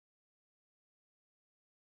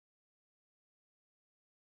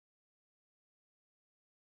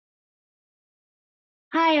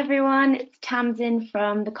Hi everyone, it's Tamsin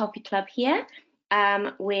from the Copy Club here.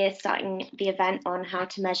 We're starting the event on how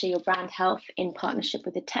to measure your brand health in partnership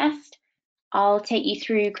with Attest. I'll take you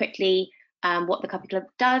through quickly what the Copy Club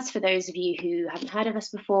does for those of you who haven't heard of us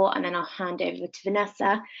before, and then I'll hand over to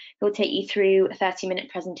Vanessa, who will take you through a 30-minute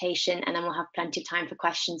presentation, and then we'll have plenty of time for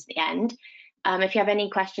questions at the end. If you have any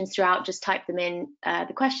questions throughout, just type them in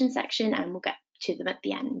the question section and we'll get to them at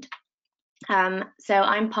the end. So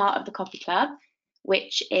I'm part of the Copy Club,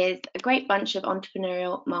 which is a great bunch of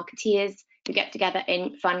entrepreneurial marketeers who get together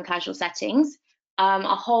in fun, casual settings.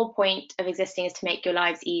 Our whole point of existing is to make your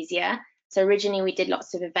lives easier. So originally we did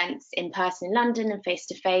lots of events in person in London and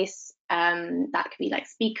face-to-face. That could be like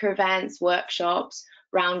speaker events, workshops,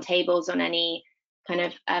 roundtables on any kind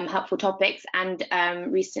of helpful topics. And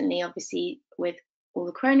recently, obviously, with all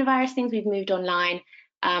the coronavirus things, we've moved online,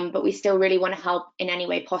 but we still really want to help in any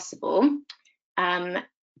way possible.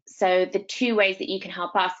 So the two ways that you can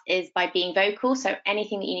help us is by being vocal. So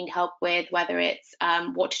anything that you need help with, whether it's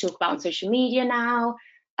what to talk about on social media now,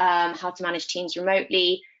 how to manage teams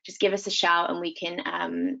remotely, just give us a shout and we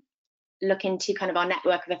can look into kind of our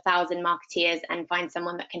network of 1,000 marketeers and find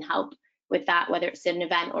someone that can help with that, whether it's an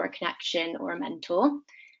event or a connection or a mentor.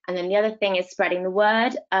 And then the other thing is spreading the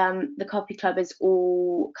word. The Copy Club is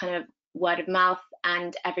all kind of word of mouth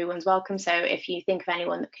and everyone's welcome. So if you think of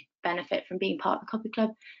anyone that could benefit from being part of the Copy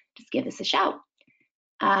Club, just give us a shout.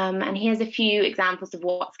 And here's a few examples of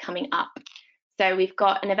what's coming up. So we've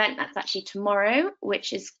got an event that's actually tomorrow,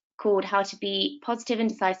 which is called How to Be Positive and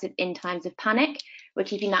Decisive in Times of Panic. We're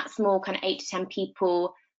keeping that small, kind of 8 to 10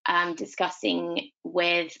 people, discussing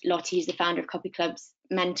with Lottie, who's the founder of Copy Club's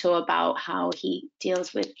mentor, about how he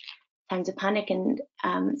deals with times of panic, and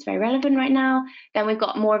it's very relevant right now. Then we've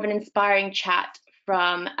got more of an inspiring chat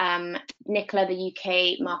from Nicola, the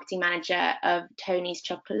UK marketing manager of Tony's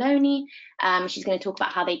Chocolonely. She's going to talk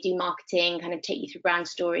about how they do marketing, kind of take you through brand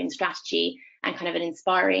story and strategy, and kind of an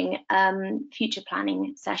inspiring future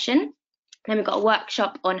planning session. Then we've got a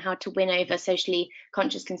workshop on how to win over socially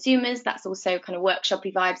conscious consumers. That's also kind of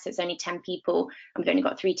workshopy vibes, so it's only 10 people, and we've only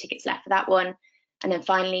got 3 tickets left for that one. And then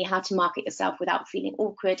finally, how to market yourself without feeling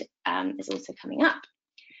awkward is also coming up.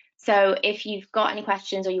 So if you've got any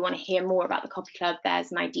questions or you want to hear more about the Copy Club,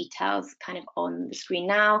 there's my details kind of on the screen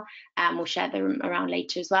now, and we'll share them around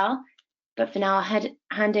later as well. But for now, I'll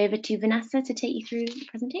hand over to Vanessa to take you through the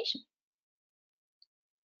presentation.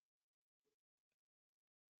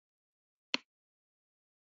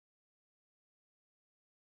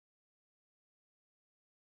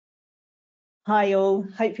 Hi all,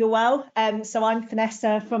 hope you're well. So I'm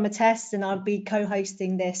Vanessa from Attest and I'll be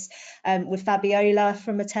co-hosting this with Fabiola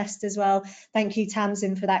from Attest as well. Thank you,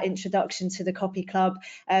 Tamsin, for that introduction to the Copy Club.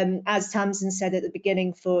 As Tamsin said at the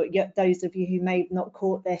beginning, for those of you who may have not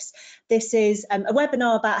caught this, this is a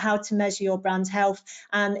webinar about how to measure your brand health,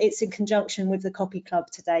 and it's in conjunction with the Copy Club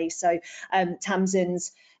today. So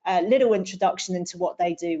Tamsin's little introduction into what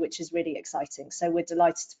they do, which is really exciting. So we're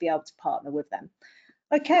delighted to be able to partner with them.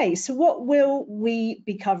 Okay, so what will we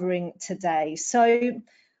be covering today? So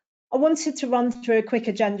I wanted to run through a quick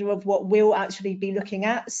agenda of what we'll actually be looking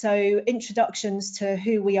at. So introductions to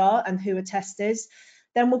who we are and who Attest is.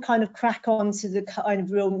 Then we'll kind of crack on to the kind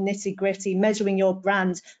of real nitty gritty, measuring your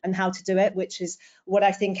brand and how to do it, which is what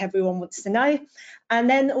I think everyone wants to know. And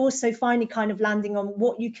then also finally kind of landing on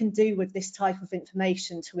what you can do with this type of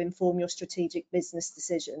information to inform your strategic business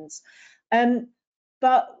decisions.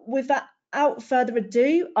 But without further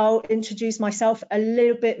ado, I'll introduce myself a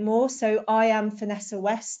little bit more. So I am Vanessa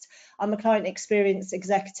West. I'm a client experience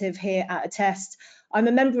executive here at Attest. I'm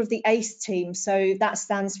a member of the ACE team, so that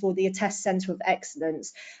stands for the Attest Centre of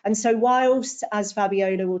Excellence. And so whilst, as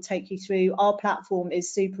Fabiola will take you through, our platform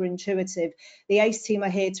is super intuitive, the ACE team are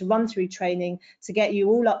here to run through training to get you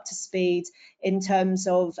all up to speed in terms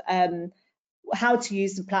of how to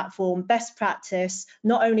use the platform, best practice,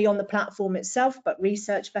 not only on the platform itself, but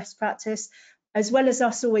research best practice, as well as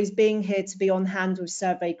us always being here to be on hand with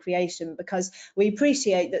survey creation, because we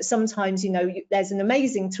appreciate that sometimes, you know, there's an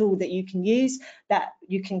amazing tool that you can use that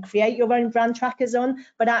you can create your own brand trackers on,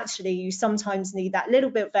 but actually you sometimes need that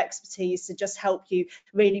little bit of expertise to just help you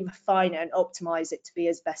really refine it and optimize it to be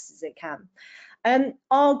as best as it can.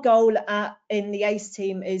 Our goal in the ACE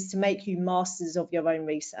team is to make you masters of your own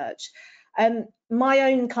research. My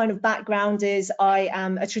own kind of background is I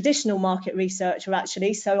am a traditional market researcher,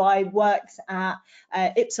 actually. So I worked at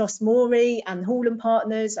Ipsos Mori and Hall &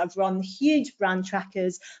 Partners. I've run huge brand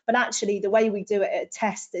trackers, but actually the way we do it at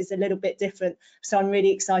Attest is a little bit different. So I'm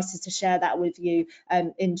really excited to share that with you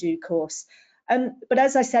in due course. But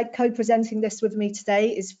as I said, co-presenting this with me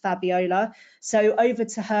today is Fabiola. So over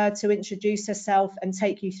to her to introduce herself and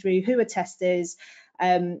take you through who Attest is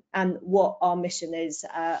and what our mission is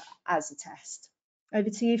as Attest. Over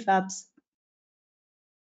to you, Fabs.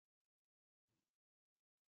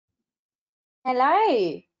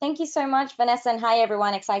 Hello, thank you so much, Vanessa, and hi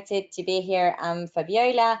everyone, excited to be here. I'm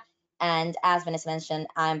Fabiola, and as Vanessa mentioned,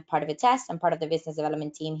 I'm part of Attest. I'm part of the business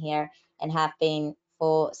development team here and have been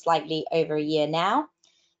for slightly over a year now.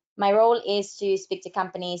 My role is to speak to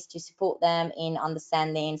companies to support them in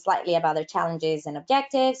understanding slightly about their challenges and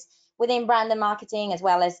objectives within brand and marketing, as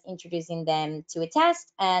well as introducing them to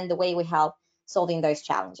Attest and the way we help solving those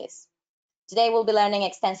challenges. Today, we'll be learning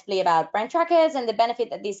extensively about brand trackers and the benefit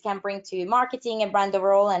that these can bring to marketing and brand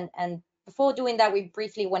overall. And before doing that, we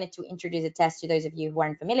briefly wanted to introduce Attest to those of you who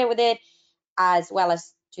aren't familiar with it, as well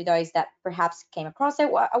as to those that perhaps came across it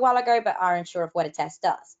a while ago but aren't sure of what Attest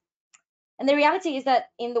does. And the reality is that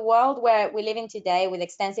in the world where we live in today, with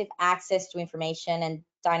extensive access to information and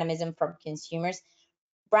dynamism from consumers,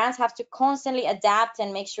 brands have to constantly adapt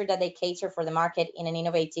and make sure that they cater for the market in an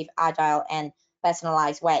innovative, agile, and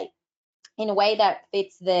personalized way, in a way that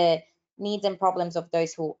fits the needs and problems of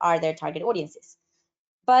those who are their target audiences.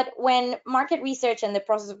 But when market research and the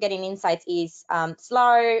process of getting insights is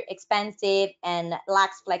slow, expensive, and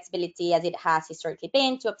lacks flexibility as it has historically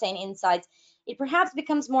been to obtain insights, it perhaps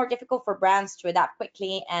becomes more difficult for brands to adapt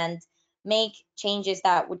quickly and make changes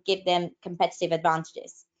that would give them competitive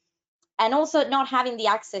advantages. And also, not having the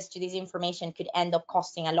access to this information could end up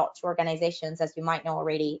costing a lot to organizations, as you might know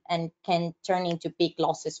already, and can turn into big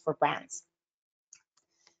losses for brands.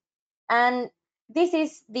 And this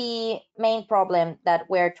is the main problem that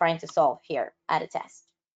we're trying to solve here at Attest.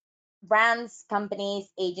 Brands, companies,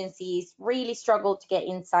 agencies really struggle to get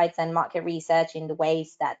insights and market research in the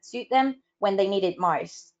ways that suit them when they need it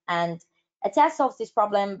most. And Attest solves this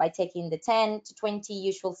problem by taking the 10 to 20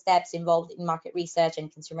 usual steps involved in market research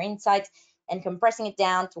and consumer insights and compressing it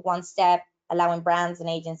down to one step, allowing brands and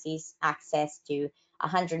agencies access to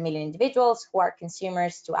 100 million individuals who are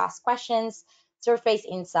consumers to ask questions, surface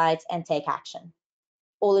insights, and take action,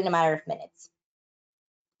 all in a matter of minutes.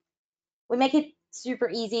 We make it super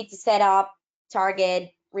easy to set up,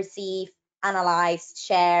 target, receive, analyze,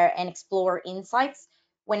 share, and explore insights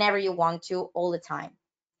whenever you want to, all the time.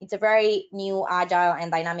 It's a very new, agile,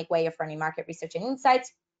 and dynamic way of running market research and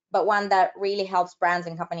insights, but one that really helps brands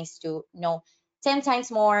and companies to know 10 times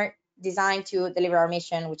more, designed to deliver our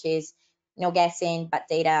mission, which is no guessing, bad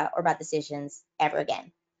data, or bad decisions ever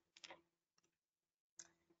again.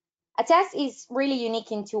 Attest is really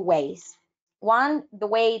unique in two ways. One, the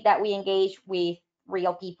way that we engage with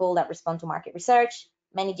real people that respond to market research,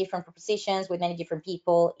 many different propositions with many different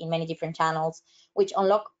people in many different channels, which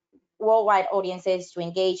unlock worldwide audiences to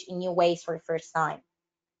engage in new ways for the first time.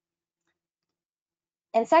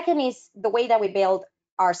 And second is the way that we build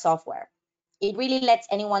our software. It really lets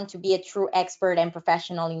anyone to be a true expert and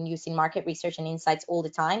professional in using market research and insights all the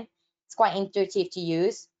time. It's quite intuitive to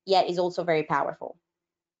use, yet is also very powerful.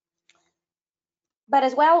 But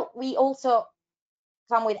as well, we also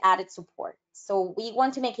come with added support. So we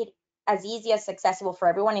want to make it as easy as accessible for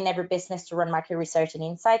everyone in every business to run market research and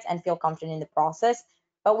insights and feel confident in the process.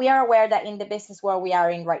 But we are aware that in the business world we are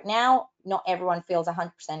in right now, not everyone feels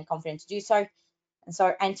 100% confident to do so. And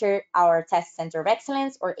so enter our Test Center of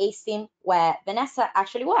Excellence, or ACE team, where Vanessa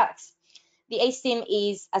actually works. The ACE team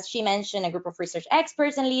is, as she mentioned, a group of research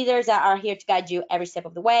experts and leaders that are here to guide you every step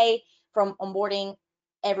of the way, from onboarding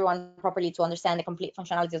everyone properly to understand the complete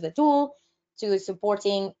functionality of the tool, to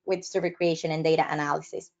supporting with survey creation and data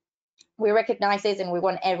analysis. We recognize this and we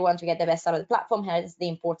want everyone to get the best out of the platform, hence the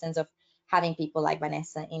importance of having people like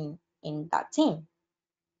Vanessa in that team.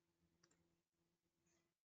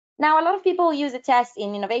 Now, a lot of people use Attest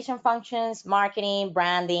in innovation functions, marketing,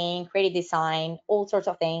 branding, creative design, all sorts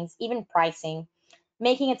of things, even pricing,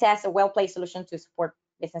 making Attest a well-placed solution to support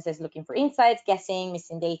businesses looking for insights, guessing,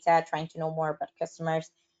 missing data, trying to know more about customers.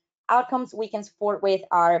 Outcomes we can support with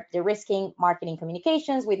are de-risking marketing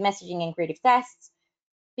communications with messaging and creative tests,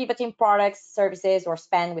 pivoting products, services, or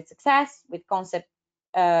spend with success with concept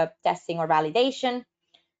testing or validation,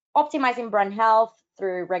 optimizing brand health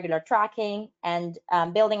through regular tracking, and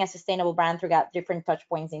building a sustainable brand throughout different touch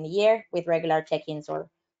points in the year with regular check-ins or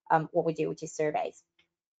what we do, which is surveys.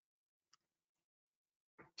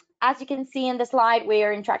 As you can see in the slide, we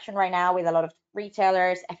are in traction right now with a lot of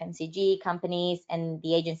retailers, FMCG companies, and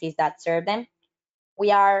the agencies that serve them.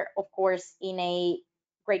 We are, of course, in a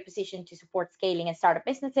great position to support scaling and startup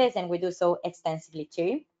businesses, and we do so extensively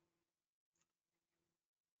too.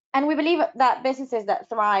 And we believe that businesses that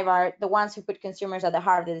thrive are the ones who put consumers at the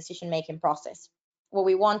heart of the decision-making process. What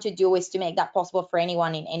we want to do is to make that possible for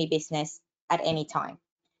anyone in any business at any time.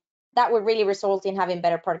 That would really result in having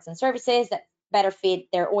better products and services that better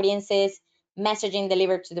fit their audiences, messaging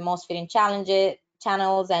delivered to the most fitting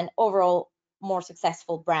channels, and overall more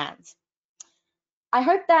successful brands. I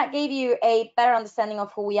hope that gave you a better understanding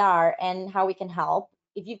of who we are and how we can help.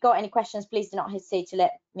 If you've got any questions, please do not hesitate to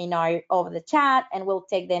let me know over the chat, and we'll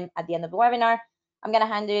take them at the end of the webinar. I'm going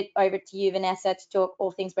to hand it over to you, Vanessa, to talk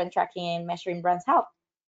all things brand tracking and measuring brands' health.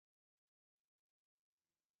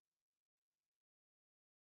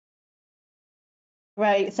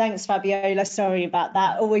 Great, thanks Fabiola. Sorry about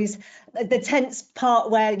that. Always the tense part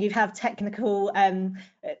where you have technical kind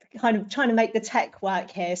of trying to make the tech work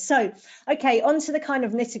here. So, okay, on to the kind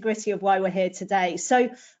of nitty-gritty of why we're here today. So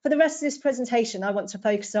for the rest of this presentation, I want to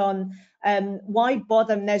focus on why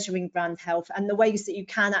bother measuring brand health and the ways that you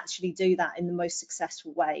can actually do that in the most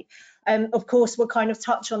successful way. Of course, we'll kind of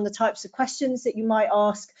touch on the types of questions that you might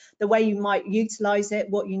ask, the way you might utilize it,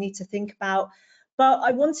 what you need to think about. But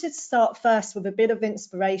I wanted to start first with a bit of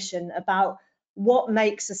inspiration about what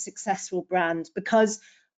makes a successful brand, because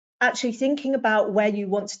actually thinking about where you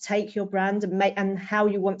want to take your brand and how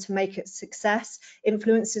you want to make it a success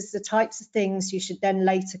influences the types of things you should then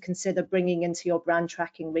later consider bringing into your brand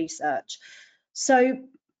tracking research. So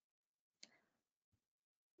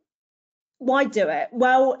why do it?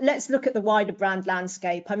 Well, let's look at the wider brand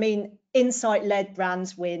landscape. I mean, insight-led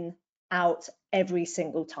brands win out every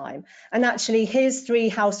single time. And actually, here's 3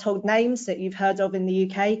 household names that you've heard of in the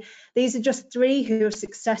UK. These are just 3 who have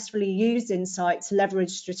successfully used insight to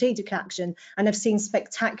leverage strategic action and have seen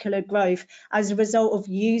spectacular growth as a result of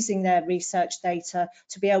using their research data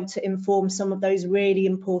to be able to inform some of those really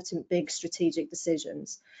important big strategic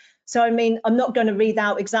decisions. So, I mean, I'm not going to read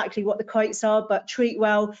out exactly what the quotes are, but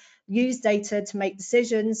Treatwell use data to make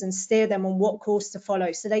decisions and steer them on what course to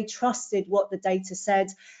follow. So they trusted what the data said,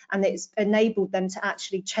 and it's enabled them to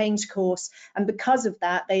actually change course. And because of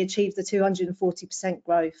that, they achieved the 240%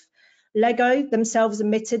 growth. Lego themselves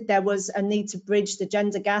admitted there was a need to bridge the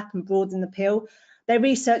gender gap and broaden the appeal. Their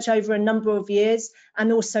research over a number of years,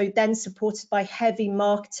 and also then supported by a heavy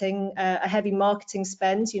marketing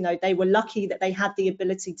spend. You know, they were lucky that they had the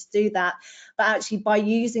ability to do that, but actually by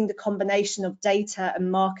using the combination of data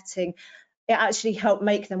and marketing, it actually helped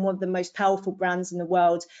make them one of the most powerful brands in the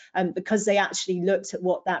world, because they actually looked at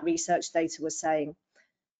what that research data was saying.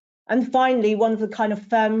 And finally, one of the kind of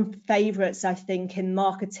firm favourites, I think, in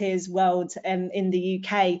marketeers' world in the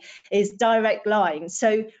UK is Direct Line.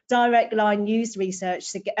 So Direct Line used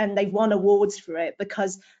research and they won awards for it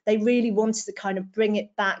because they really wanted to kind of bring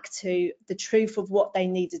it back to the truth of what they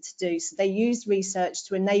needed to do. So they used research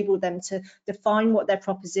to enable them to define what their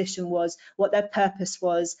proposition was, what their purpose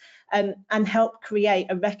was, and help create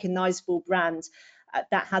a recognisable brand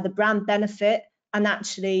that had a brand benefit, and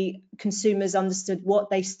actually consumers understood what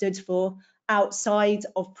they stood for outside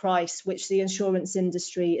of price, which the insurance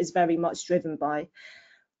industry is very much driven by.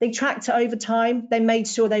 They tracked it over time. They made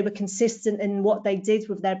sure they were consistent in what they did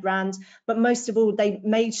with their brand, but most of all, they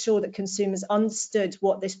made sure that consumers understood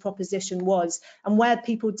what this proposition was. And where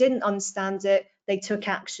people didn't understand it, they took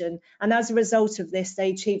action. And as a result of this, they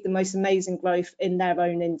achieved the most amazing growth in their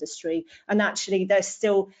own industry. And actually, they're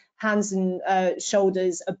still hands and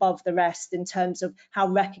shoulders above the rest in terms of how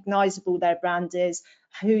recognizable their brand is,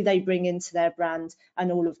 who they bring into their brand,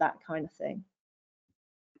 and all of that kind of thing.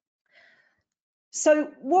 So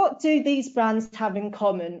what do these brands have in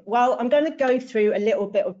common? Well, I'm going to go through a little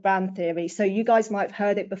bit of brand theory. So you guys might have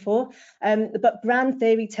heard it before, but brand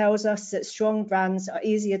theory tells us that strong brands are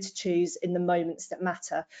easier to choose in the moments that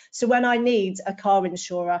matter. So when I need a car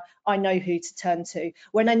insurer, I know who to turn to.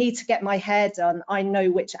 When I need to get my hair done, I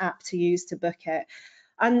know which app to use to book it.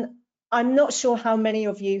 And I'm not sure how many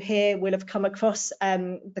of you here will have come across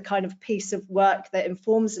the kind of piece of work that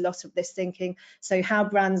informs a lot of this thinking. So How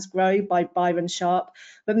Brands Grow by Byron Sharp,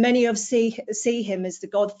 but many of see him as the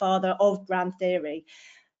godfather of brand theory.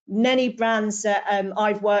 Many brands that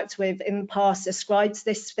I've worked with in the past ascribe to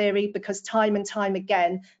this theory because time and time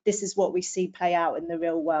again, this is what we see play out in the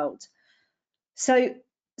real world. So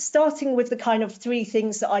starting with the kind of 3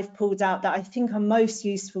 things that I've pulled out that I think are most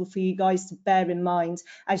useful for you guys to bear in mind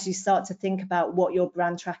as you start to think about what your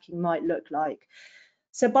brand tracking might look like.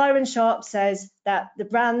 So Byron Sharp says that the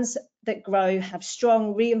brands that grow have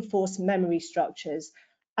strong reinforced memory structures.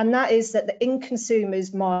 And that is that in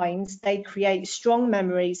consumers' minds, they create strong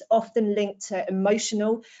memories, often linked to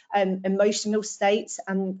emotional states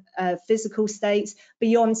and physical states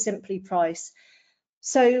beyond simply price.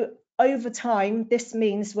 So over time, this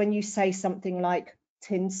means when you say something like,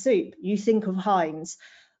 tinned soup, you think of Heinz.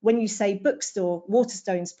 When you say bookstore,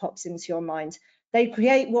 Waterstones pops into your mind. They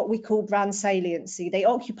create what we call brand saliency. They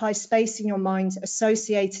occupy space in your mind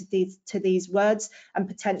associated to these words and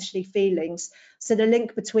potentially feelings. So the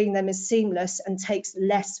link between them is seamless and takes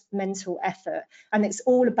less mental effort. And it's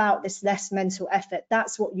all about this less mental effort.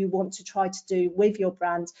 That's what you want to try to do with your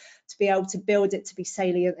brand, to be able to build it to be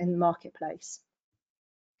salient in the marketplace.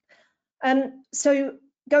 So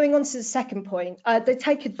going on to the second point, they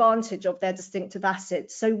take advantage of their distinctive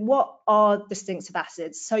assets. So what are distinctive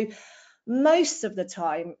assets? So most of the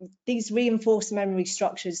time, these reinforced memory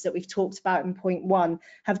structures that we've talked about in point 1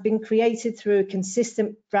 have been created through a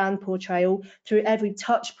consistent brand portrayal through every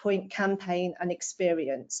touch point, campaign and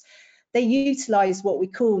experience. They utilize what we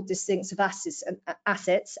call distinctive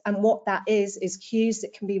assets, and what that is cues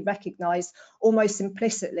that can be recognized almost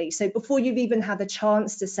implicitly. So before you've even had a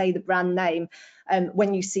chance to say the brand name,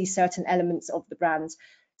 when you see certain elements of the brand.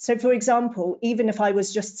 So for example, even if I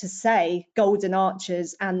was just to say Golden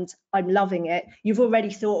Arches and I'm loving it, you've already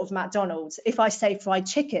thought of McDonald's. If I say fried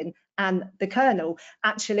chicken and the Colonel,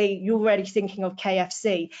 actually you're already thinking of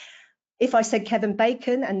KFC. If I said Kevin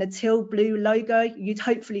Bacon and the teal blue logo, you'd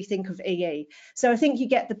hopefully think of EE. So I think you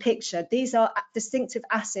get the picture. These are distinctive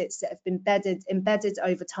assets that have been embedded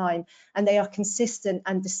over time, and they are consistent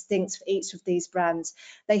and distinct for each of these brands.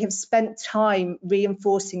 They have spent time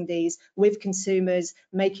reinforcing these with consumers,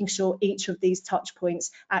 making sure each of these touch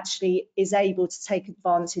points actually is able to take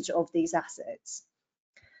advantage of these assets.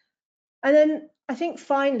 And then I think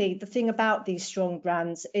finally, the thing about these strong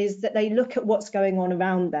brands is that they look at what's going on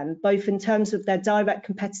around them, both in terms of their direct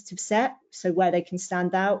competitive set, so where they can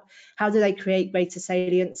stand out, how do they create greater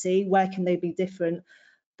saliency, where can they be different,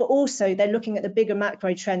 but also they're looking at the bigger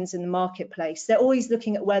macro trends in the marketplace. They're always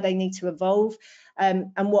looking at where they need to evolve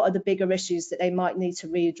and what are the bigger issues that they might need to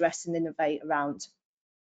readdress and innovate around.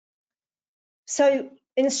 So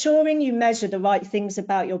ensuring you measure the right things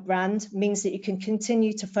about your brand means that you can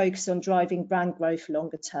continue to focus on driving brand growth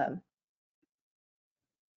longer term.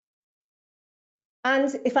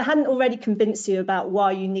 And if I hadn't already convinced you about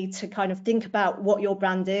why you need to kind of think about what your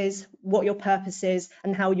brand is, what your purpose is,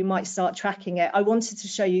 and how you might start tracking it, I wanted to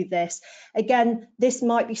show you this. Again, this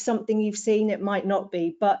might be something you've seen, it might not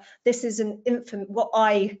be, but this is what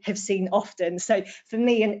I have seen often. So for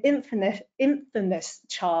me, an infamous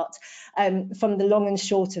chart from the long and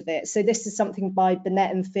short of it. So this is something by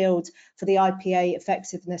Burnett and Field for the IPA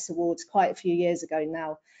Effectiveness Awards quite a few years ago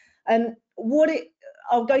now.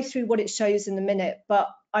 I'll go through what it shows in a minute, but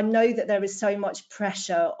I know that there is so much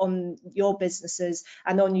pressure on your businesses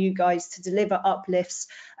and on you guys to deliver uplifts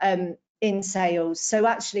in sales. So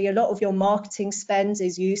actually a lot of your marketing spend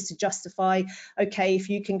is used to justify, okay, if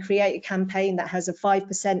you can create a campaign that has a 5%,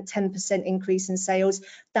 10% increase in sales,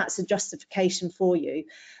 that's a justification for you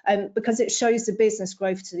because it shows the business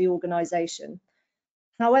growth to the organization.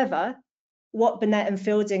 However, what Burnett and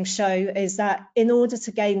Fielding show is that in order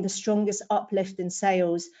to gain the strongest uplift in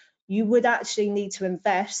sales, you would actually need to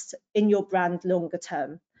invest in your brand longer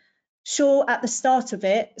term. Sure, at the start of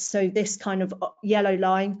it, so this kind of yellow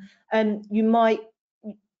line, you might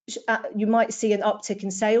see an uptick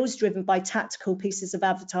in sales driven by tactical pieces of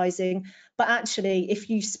advertising, but actually if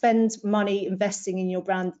you spend money investing in your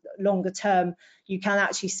brand longer term, you can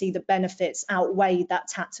actually see the benefits outweigh that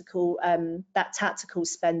tactical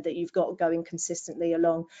spend that you've got going consistently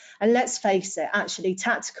along. And let's face it, actually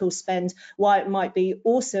tactical spend, while it might be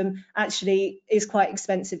awesome, actually is quite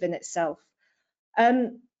expensive in itself.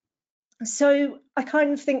 So I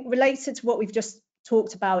kind of think related to what we've just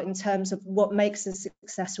talked about in terms of what makes a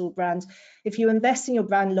successful brand, if you invest in your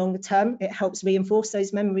brand longer term, it helps reinforce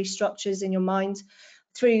those memory structures in your mind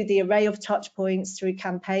through the array of touch points, through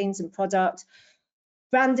campaigns and product.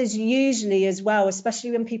 Brand is usually as well,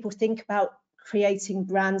 especially when people think about creating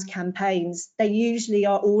brand campaigns, they usually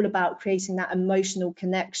are all about creating that emotional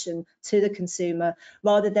connection to the consumer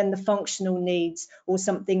rather than the functional needs or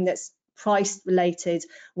something that's price related,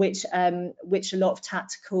 which a lot of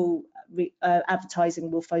tactical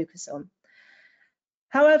advertising will focus on.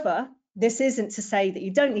 However, this isn't to say that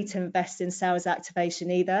you don't need to invest in sales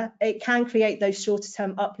activation either. It can create those shorter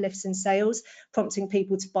term uplifts in sales, prompting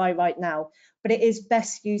people to buy right now, but it is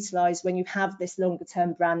best utilized when you have this longer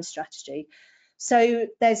term brand strategy. So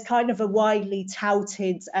there's kind of a widely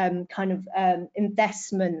touted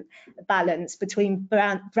investment balance between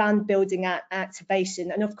brand building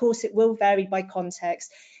activation. And of course, it will vary by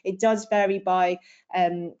context. It does vary by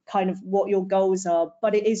kind of what your goals are,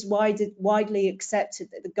 but it is widely accepted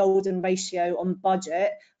that the golden ratio on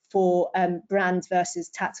budget for brand versus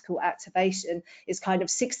tactical activation is kind of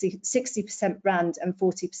 60% brand and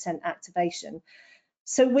 40% activation.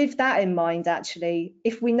 So with that in mind, actually,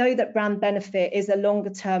 if we know that brand benefit is a longer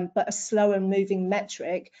term but a slower moving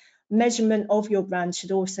metric, measurement of your brand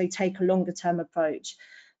should also take a longer term approach.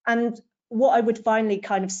 And what I would finally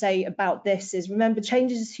kind of say about this is, remember,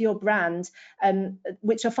 changes to your brand,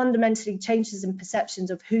 which are fundamentally changes in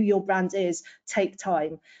perceptions of who your brand is, take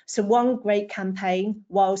time. So one great campaign,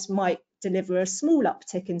 whilst might deliver a small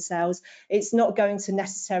uptick in sales, it's not going to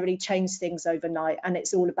necessarily change things overnight, and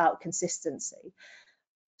it's all about consistency.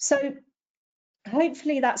 So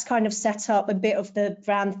hopefully that's kind of set up a bit of the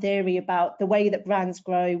brand theory about the way that brands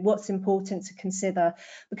grow, what's important to consider,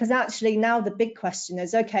 because actually now the big question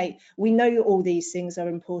is, okay, we know all these things are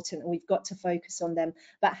important and we've got to focus on them,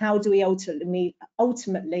 but how do we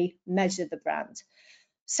ultimately measure the brand?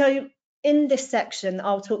 So in this section,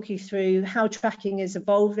 I'll talk you through how tracking is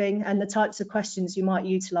evolving and the types of questions you might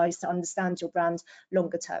utilize to understand your brand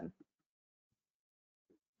longer term.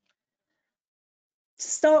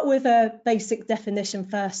 Start with a basic definition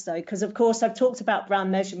first, though, because of course I've talked about brand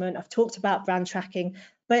measurement, I've talked about brand tracking,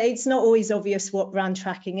 but it's not always obvious what brand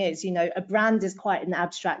tracking is. You know, a brand is quite an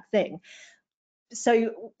abstract thing.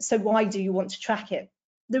 So why do you want to track it?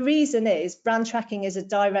 The reason is brand tracking is a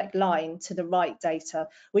direct line to the right data,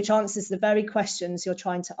 which answers the very questions you're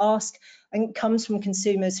trying to ask and comes from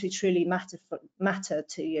consumers who truly matter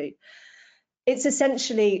to you. It's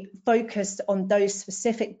essentially focused on those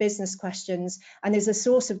specific business questions and is a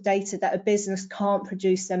source of data that a business can't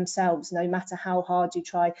produce themselves, no matter how hard you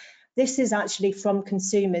try. This is actually from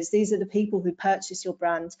consumers. These are the people who purchase your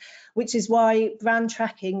brand, which is why brand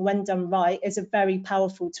tracking, when done right, is a very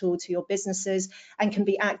powerful tool to your businesses and can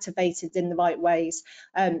be activated in the right ways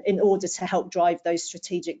in order to help drive those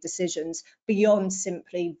strategic decisions beyond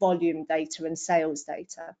simply volume data and sales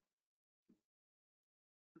data.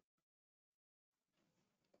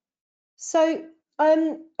 So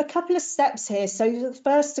a couple of steps here. So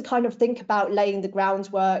first, to kind of think about laying the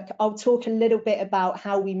groundwork, I'll talk a little bit about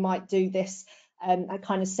how we might do this. I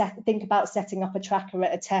kind of think about setting up a tracker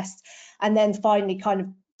at a test, and then finally kind of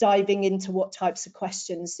diving into what types of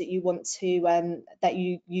questions that you want to that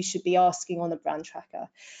you should be asking on a brand tracker.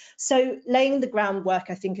 So laying the groundwork,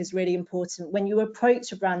 I think, is really important. When you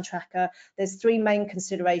approach a brand tracker, there's three main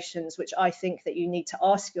considerations which I think that you need to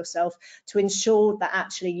ask yourself to ensure that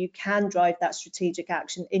actually you can drive that strategic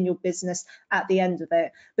action in your business at the end of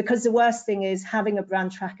it. Because the worst thing is having a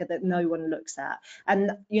brand tracker that no one looks at.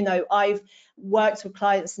 And you know, I've worked with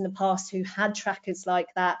clients in the past who had trackers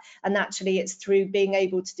like that, and actually it's through being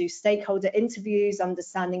able to do stakeholder interviews,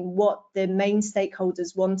 understanding what the main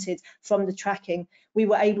stakeholders wanted from the tracking, we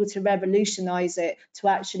were able to revolutionize it to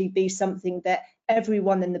actually be something that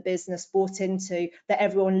everyone in the business bought into, that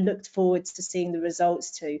everyone looked forward to seeing the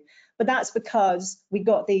results to. But that's because we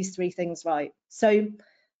got these three things right. So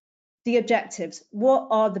the objectives, what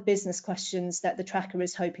are the business questions that the tracker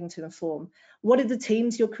is hoping to inform? What are the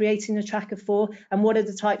teams you're creating a tracker for? And what are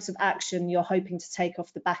the types of action you're hoping to take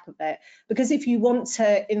off the back of it? Because if you want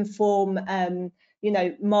to inform you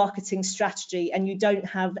know, marketing strategy and you don't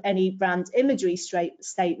have any brand imagery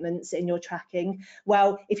statements in your tracking,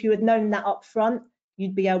 well, if you had known that up front,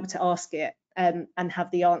 you'd be able to ask it and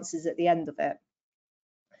have the answers at the end of it.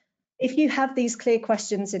 If you have these clear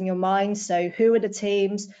questions in your mind, so who are the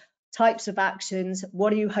teams, types of actions,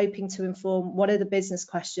 what are you hoping to inform, what are the business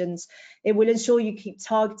questions, it will ensure you keep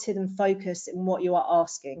targeted and focused in what you are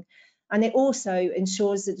asking. And it also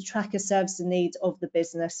ensures that the tracker serves the needs of the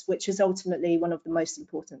business, which is ultimately one of the most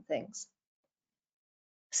important things.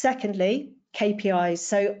 Secondly, KPIs.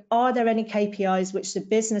 So are there any KPIs which the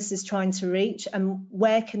business is trying to reach, and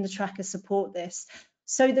where can the tracker support this?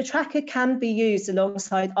 So the tracker can be used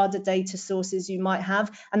alongside other data sources you might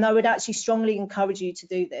have, and I would actually strongly encourage you to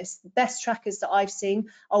do this. The best trackers that I've seen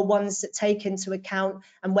are ones that take into account,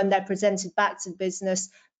 and when they're presented back to the business,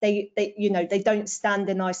 they don't stand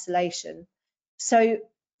in isolation. So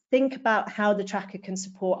think about how the tracker can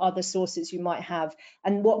support other sources you might have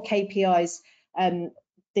and what KPIs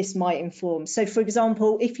this might inform. So for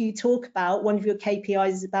example, if you talk about one of your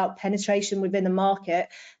KPIs is about penetration within a market,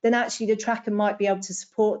 then actually the tracker might be able to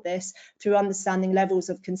support this through understanding levels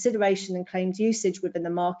of consideration and claimed usage within the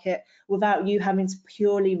market without you having to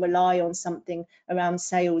purely rely on something around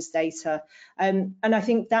sales data. And I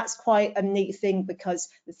think that's quite a neat thing, because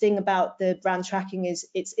the thing about the brand tracking is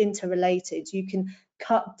it's interrelated. You can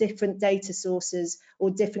cut different data sources or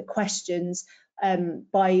different questions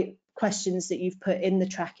by questions that you've put in the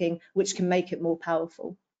tracking, which can make it more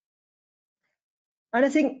powerful. And I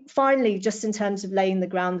think finally, just in terms of laying the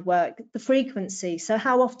groundwork, the frequency. So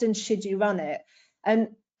how often should you run it?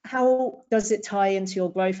 And how does it tie into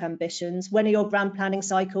your growth ambitions? When are your brand planning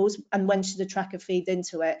cycles, and when should the tracker feed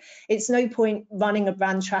into it? It's no point running a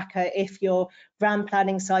brand tracker if your brand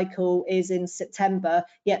planning cycle is in September,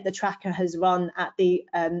 yet the tracker has run at the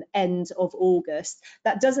end of August.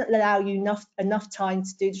 That doesn't allow you enough time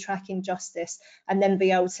to do the tracking justice and then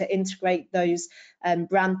be able to integrate those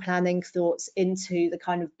brand planning thoughts into the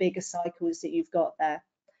kind of bigger cycles that you've got there.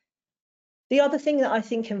 The other thing that I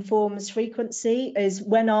think informs frequency is,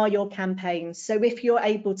 when are your campaigns? So if you're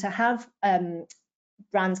able to have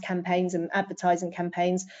brand campaigns and advertising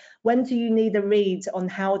campaigns, when do you need a read on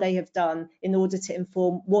how they have done in order to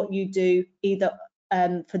inform what you do, either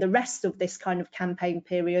for the rest of this kind of campaign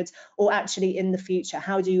period or actually in the future?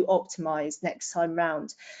 How do you optimize next time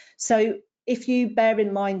round? So if you bear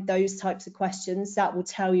in mind those types of questions, that will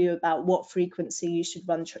tell you about what frequency you should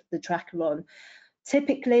run the tracker on.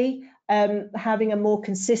 Typically, having a more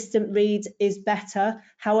consistent read is better.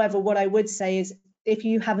 However, what I would say is, if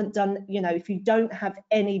you haven't done, if you don't have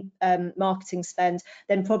any marketing spend,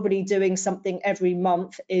 then probably doing something every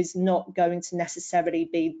month is not going to necessarily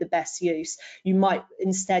be the best use. You might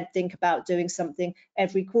instead think about doing something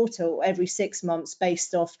every quarter or every 6 months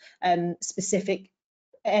based off specific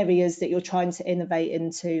areas that you're trying to innovate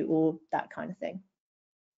into, or that kind of thing.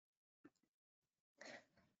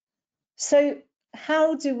 So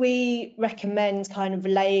how do we recommend kind of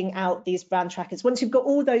laying out these brand trackers? Once you've got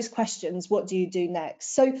all those questions, what do you do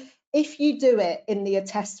next? So if you do it in the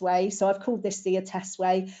attest way, so I've called this the attest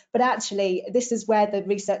way, but actually this is where the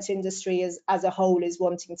research industry as a whole is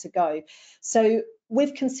wanting to go. So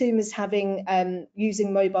with consumers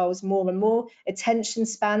using mobiles more and more, attention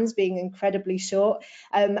spans being incredibly short,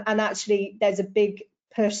 and actually there's a big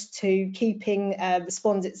push to keeping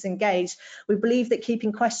respondents engaged. We believe that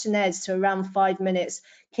keeping questionnaires to around 5 minutes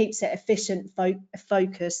keeps it efficient,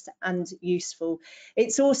 focused and useful.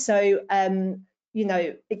 It's also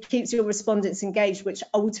it keeps your respondents engaged, which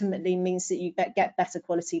ultimately means that you get better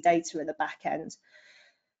quality data in the back end.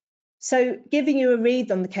 So giving you a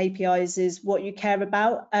read on the KPIs is what you care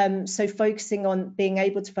about. So focusing on being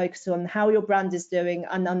able to focus on how your brand is doing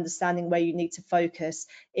and understanding where you need to focus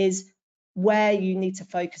is where you need to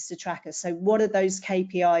focus the tracker. So what are those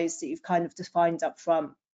KPIs that you've kind of defined up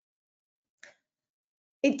front?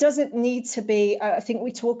 It doesn't need to be, I think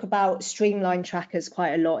we talk about streamlined trackers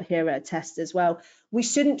quite a lot here at Attest as well. We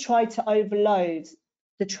shouldn't try to overload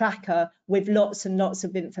the tracker with lots and lots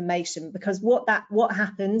of information, because what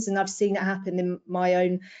happens, and I've seen it happen in my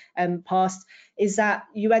own past, is that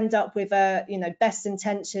you end up with a best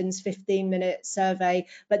intentions 15-minute survey,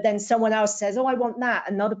 but then someone else says, oh, I want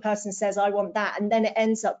that, another person says I want that, and then it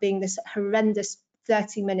ends up being this horrendous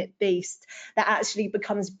 30-minute beast that actually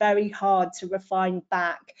becomes very hard to refine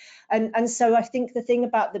back. And so I think the thing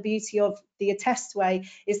about the beauty of the Attest way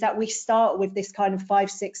is that we start with this kind of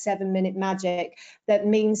 5, 6, 7 minute magic that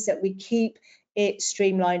means that we keep it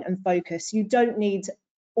streamlined and focused. You don't need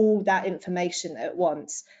all that information at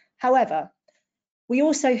once. However, we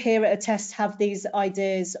also here at Attest have these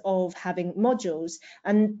ideas of having modules,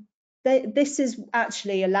 and this is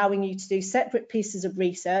actually allowing you to do separate pieces of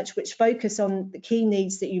research which focus on the key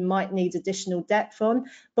needs that you might need additional depth on,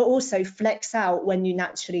 but also flex out when you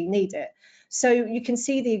naturally need it. So you can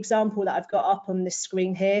see the example that I've got up on this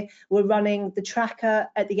screen here. We're running the tracker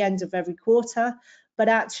at the end of every quarter, but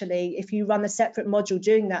actually if you run a separate module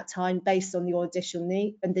during that time based on your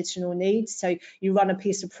additional needs, so you run a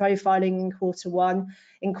piece of profiling in quarter 1,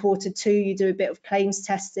 in quarter 2 you do a bit of claims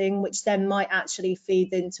testing, which then might actually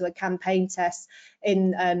feed into a campaign test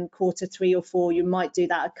in quarter 3 or 4. You might do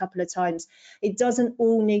that a couple of times. It doesn't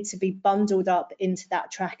all need to be bundled up into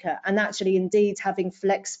that tracker, and actually indeed having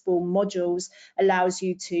flexible modules allows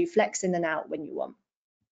you to flex in and out when you want.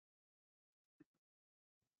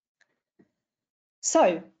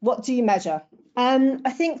 So what do you measure?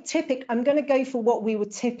 I think I'm going to go for what we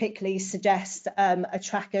would typically suggest a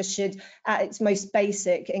tracker should, at its most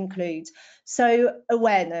basic, include. So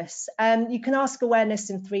awareness. You can ask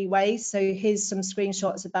awareness in 3 ways. So here's some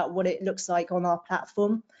screenshots about what it looks like on our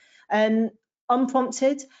platform.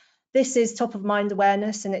 Unprompted. This is top of mind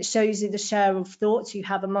awareness, and it shows you the share of thoughts you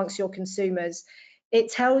have amongst your consumers.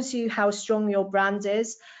 It tells you how strong your brand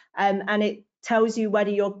is, and it tells you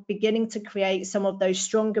whether you're beginning to create some of those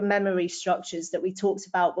stronger memory structures that we talked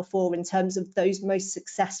about before in terms of those most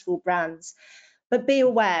successful brands. But be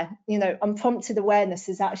aware, unprompted awareness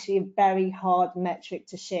is actually a very hard metric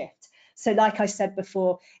to shift. So like I said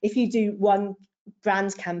before, if you do one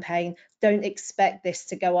brand campaign, don't expect this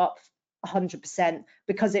to go up 100%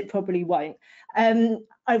 because it probably won't.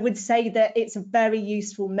 I would say that it's a very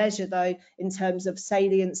useful measure though in terms of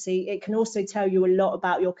saliency. It can also tell you a lot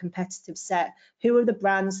about your competitive set. Who are the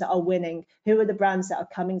brands that are winning? Who are the brands that are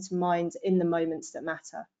coming to mind in the moments that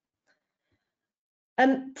matter?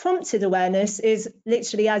 Prompted awareness is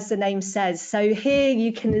literally as the name says. So here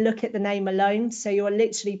you can look at the name alone. So you're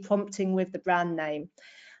literally prompting with the brand name.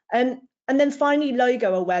 And then finally,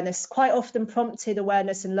 logo awareness. Quite often prompted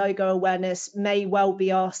awareness and logo awareness may well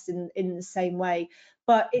be asked in the same way,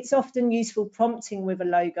 but it's often useful prompting with a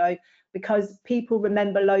logo because people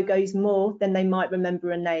remember logos more than they might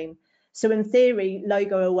remember a name. So in theory,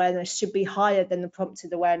 logo awareness should be higher than the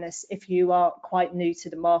prompted awareness if you are quite new to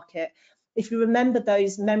the market. If you remember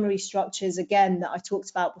those memory structures again that I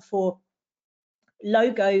talked about before,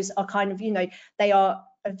 logos are kind of, they are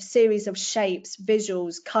a series of shapes,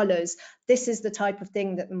 visuals, colors. This is the type of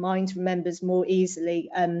thing that the mind remembers more easily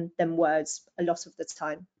than words a lot of the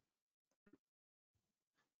time.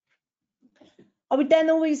 I would then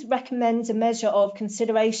always recommend a measure of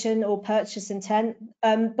consideration or purchase intent.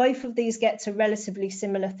 Both of these get to relatively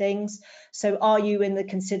similar things. So are you in the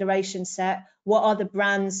consideration set? What are the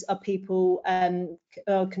brands are people,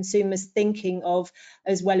 consumers thinking of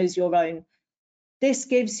as well as your own? This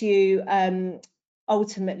gives you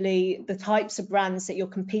ultimately the types of brands that you're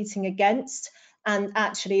competing against, and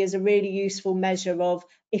actually is a really useful measure of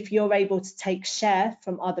if you're able to take share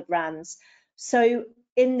from other brands. So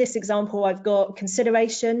in this example, I've got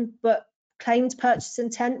consideration, but claimed purchase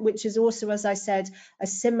intent, which is also, as I said, a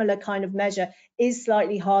similar kind of measure, is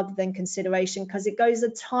slightly harder than consideration because it goes a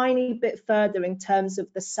tiny bit further in terms of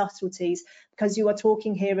the subtleties, because you are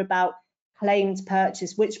talking here about claimed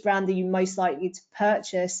purchase, which brand are you most likely to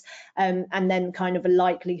purchase, and then kind of a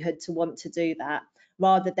likelihood to want to do that,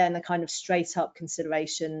 rather than a kind of straight up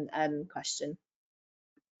consideration question.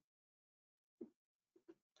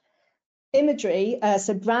 Imagery,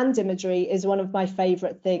 so brand imagery is one of my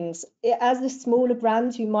favorite things. As a smaller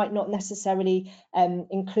brand, you might not necessarily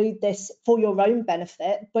include this for your own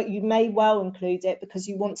benefit, but you may well include it because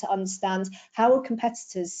you want to understand how are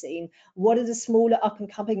competitors seen? What are the smaller up and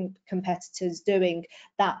coming competitors doing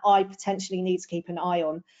that I potentially need to keep an eye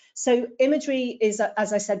on? So imagery is,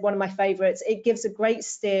 as I said, one of my favorites. It gives a great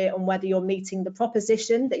steer on whether you're meeting the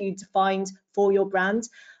proposition that you defined for your brand.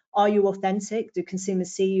 Are you authentic? Do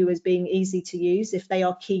consumers see you as being easy to use if they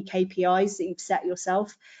are key KPIs that you've set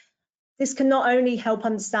yourself? This can not only help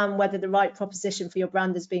understand whether the right proposition for your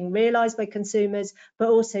brand is being realized by consumers, but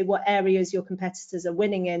also what areas your competitors are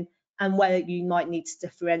winning in and where you might need to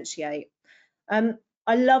differentiate.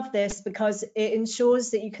 I love this because it ensures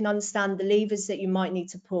that you can understand the levers that you might need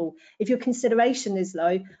to pull. If your consideration is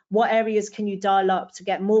low, what areas can you dial up to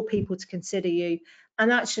get more people to consider you?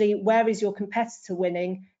 And actually, where is your competitor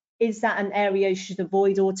winning? Is that an area you should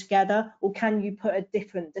avoid altogether, or can you put a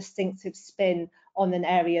different distinctive spin on an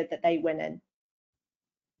area that they win in?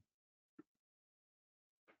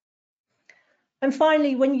 And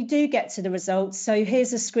finally, when you do get to the results, so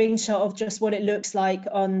here's a screenshot of just what it looks like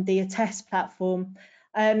on the Attest platform,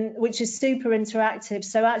 which is super interactive.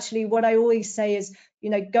 So actually what I always say is,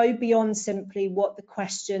 go beyond simply what the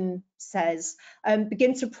question says,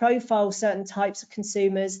 begin to profile certain types of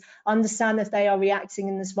consumers, understand if they are reacting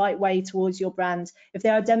in this right way towards your brand, if they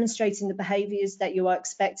are demonstrating the behaviors that you are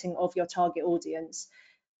expecting of your target audience.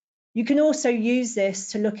 You can also use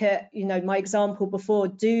this to look at, my example before,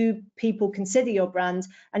 do people consider your brand,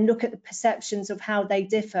 and look at the perceptions of how they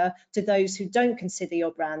differ to those who don't consider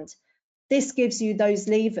your brand. This gives you those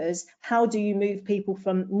levers. How do you move people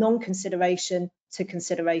from non-consideration to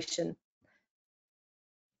consideration?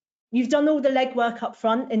 You've done all the legwork up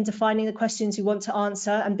front in defining the questions you want to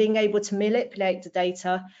answer and being able to manipulate the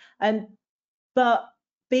data, but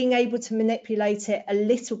being able to manipulate it a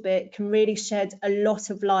little bit can really shed a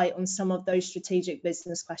lot of light on some of those strategic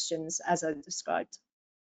business questions as I described.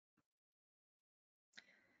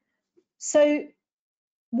 So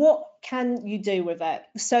what can you do with it?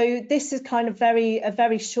 So this is kind of a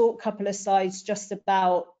very short couple of slides just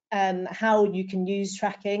about how you can use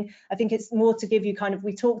tracking. I think it's more to give you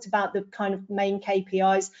we talked about the kind of main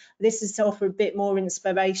KPIs. This is to offer a bit more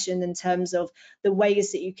inspiration in terms of the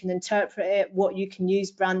ways that you can interpret it, what you can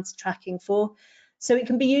use brand tracking for. So it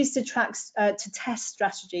can be used to track, to test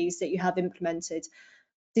strategies that you have implemented.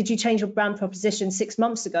 Did you change your brand proposition 6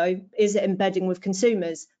 months ago? Is it embedding with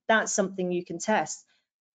consumers? That's something you can test.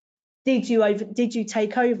 Did you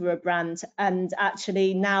take over a brand and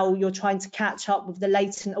actually now you're trying to catch up with the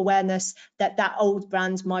latent awareness that that old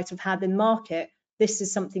brand might have had in market? This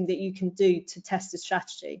is something that you can do to test a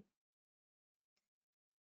strategy.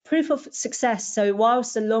 Proof of success. So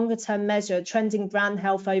whilst a longer term measure, trending brand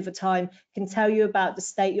health over time, can tell you about the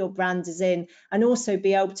state your brand is in, and also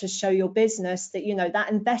be able to show your business that, you know,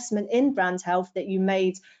 that investment in brand health that you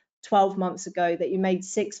made 12 months ago, that you made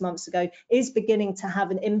 6 months ago, is beginning to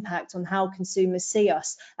have an impact on how consumers see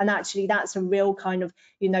us. And actually that's a real kind of,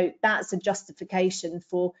 you know, that's a justification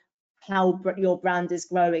for how your brand is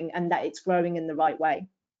growing and that it's growing in the right way.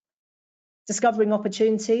 Discovering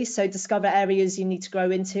opportunities, so discover areas you need to grow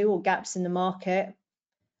into or gaps in the market.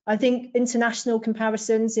 I think international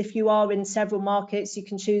comparisons, if you are in several markets, you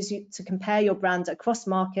can choose to compare your brand across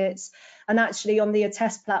markets. And actually on the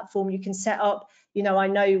Attest platform, you can set up, you know, I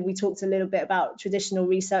know we talked a little bit about traditional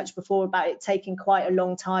research before, about it taking quite a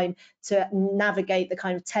long time to navigate the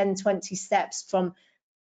kind of 10, 20 steps from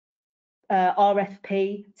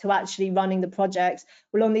RFP to actually running the project.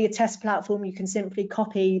 Well, on the Attest platform, you can simply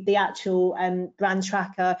copy the actual brand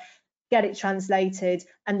tracker, get it translated,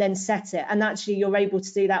 and then set it. And actually, you're able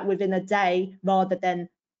to do that within a day rather than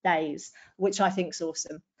days, which I think is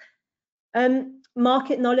awesome.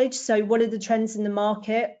 Market knowledge. So what are the trends in the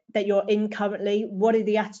market that you're in currently? What are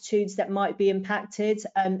the attitudes that might be impacted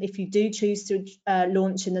if you do choose to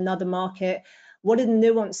launch in another market? What are the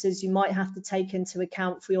nuances you might have to take into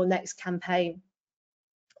account for your next campaign?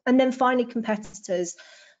 And then finally, competitors.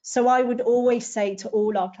 So I would always say to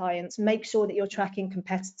all our clients, make sure that you're tracking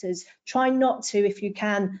competitors. Try not to, if you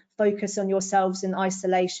can, focus on yourselves in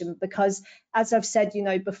isolation, because as I've said, you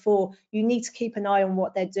know, before, you need to keep an eye on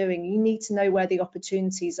what they're doing. You need to know where the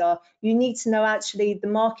opportunities are. You need to know actually the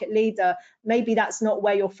market leader. Maybe that's not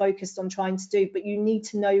where you're focused on trying to do, but you need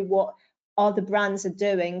to know what other brands are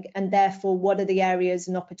doing, and therefore what are the areas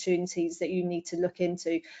and opportunities that you need to look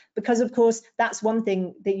into. Because of course that's one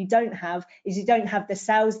thing that you don't have, is you don't have the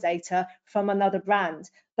sales data from another brand,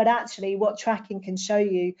 but actually what tracking can show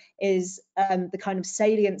you is the kind of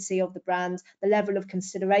saliency of the brand, the level of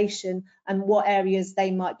consideration, and what areas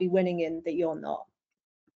they might be winning in that you're not.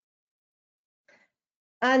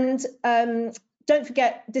 And don't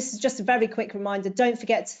forget, this is just a very quick reminder, don't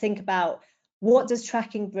forget to think about what does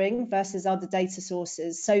tracking bring versus other data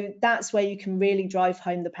sources. So that's where you can really drive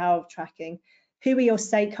home the power of tracking. Who are your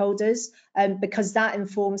stakeholders? Because that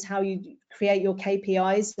informs how you create your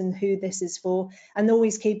KPIs and who this is for, and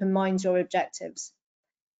always keep in mind your objectives.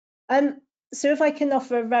 So if I can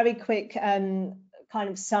offer a very quick kind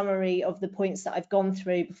of summary of the points that I've gone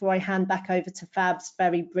through before I hand back over to Fabs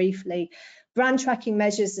very briefly. Brand tracking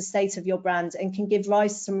measures the state of your brand and can give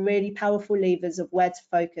rise to some really powerful levers of where to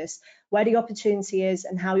focus, where the opportunity is,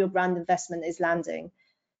 and how your brand investment is landing.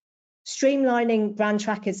 Streamlining brand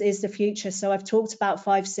trackers is the future. So I've talked about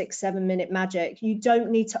 5, 6, 7 minute magic. You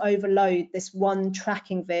don't need to overload this one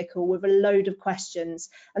tracking vehicle with a load of questions.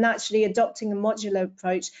 And actually adopting a modular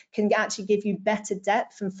approach can actually give you better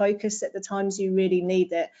depth and focus at the times you really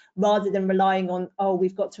need it, rather than relying on, oh,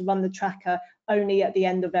 we've got to run the tracker only at the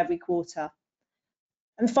end of every quarter.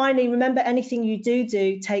 And finally, remember, anything you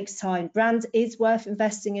do takes time. Brand is worth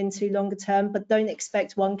investing into longer term, but don't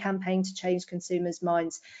expect one campaign to change consumers'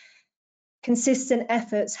 minds. Consistent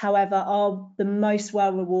efforts, however, are the most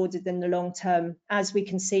well rewarded in the long term, as we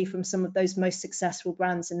can see from some of those most successful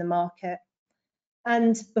brands in the market.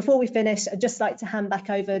 And before we finish, I'd just like to hand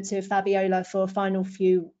back over to Fabiola for a final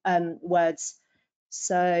few words.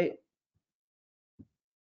 So,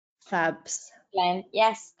 Fabs.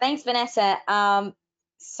 Yes, thanks, Vanessa.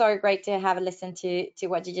 So great to have a listen to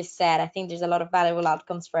what you just said. I think there's a lot of valuable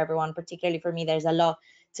outcomes for everyone, particularly for me. There's a lot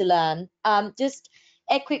to learn. Just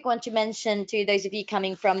a quick one to mention to those of you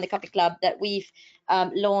coming from the Copy Club that we've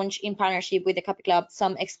launched in partnership with the Copy Club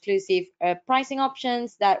some exclusive pricing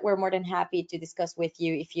options that we're more than happy to discuss with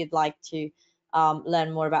you if you'd like to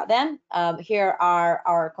learn more about them. Here are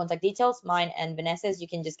our contact details, mine and Vanessa's. You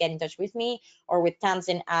can just get in touch with me or with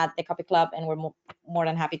Tamsin at the Copy Club, and we're more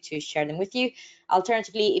than happy to share them with you.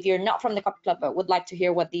 Alternatively, if you're not from the Copy Club but would like to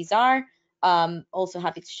hear what these are, also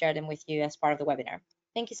happy to share them with you as part of the webinar.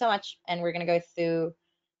 Thank you so much, and we're going to go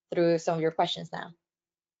through some of your questions now.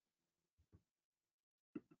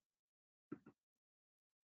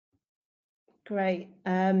 Great.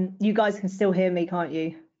 You guys can still hear me, can't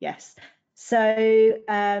you? Yes. So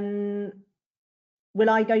will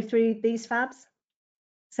I go through these, Fabs?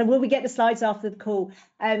 So will we get the slides after the call?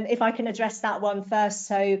 If I can address that one first.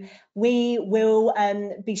 So we will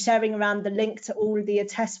be sharing around the link to all the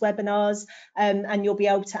Attest webinars, and you'll be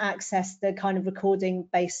able to access the kind of recording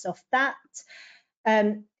based off that.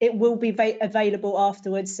 it will be available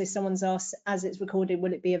afterwards. So someone's asked, as it's recorded,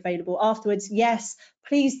 will it be available afterwards? Yes,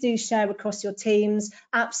 please do share across your teams.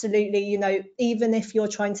 Absolutely, you know, even if you're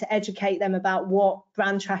trying to educate them about what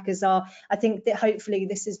brand trackers are, I think that hopefully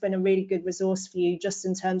this has been a really good resource for you, just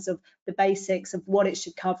in terms of the basics of what it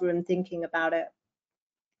should cover and thinking about it.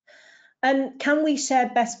 Can we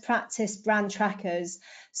share best practice brand trackers?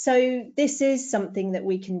 So this is something that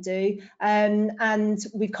we can do, and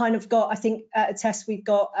we've kind of got, I think at a test we've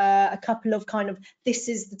got a couple of kind of, this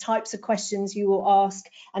is the types of questions you will ask,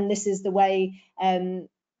 and this is the way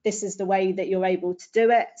that you're able to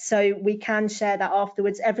do it. So we can share that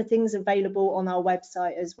afterwards. Everything's available on our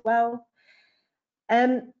website as well.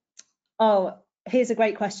 Oh, here's a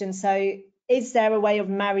great question. So, is there a way of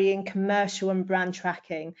marrying commercial and brand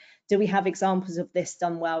tracking? Do we have examples of this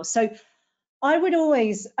done well? So I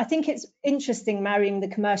think it's interesting marrying the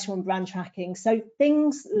commercial and brand tracking. So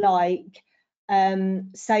things like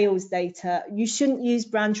sales data, you shouldn't use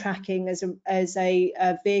brand tracking as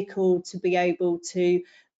a vehicle to be able to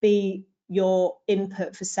be your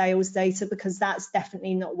input for sales data, because that's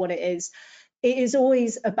definitely not what it is. It is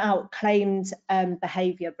always about claimed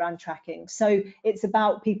behavior, brand tracking. So it's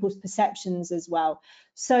about people's perceptions as well.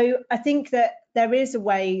 So I think that there is a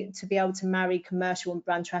way to be able to marry commercial and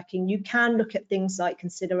brand tracking. You can look at things like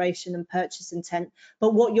consideration and purchase intent,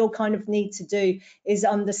 but what you'll kind of need to do is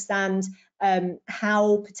understand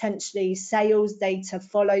how potentially sales data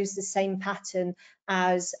follows the same pattern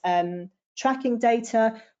as tracking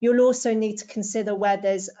data. You'll also need to consider where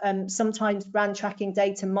there's sometimes brand tracking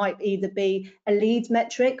data might either be a lead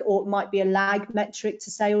metric or it might be a lag metric to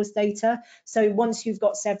sales data. So once you've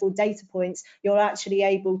got several data points, you're actually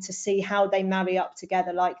able to see how they marry up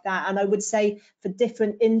together like that. And I would say for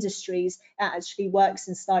different industries, it actually works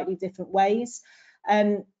in slightly different ways.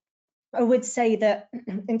 I would say that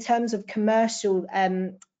in terms of commercial,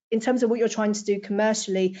 in terms of what you're trying to do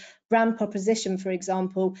commercially, brand proposition, for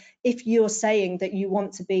example, if you're saying that you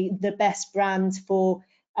want to be the best brand for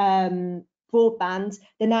broadband,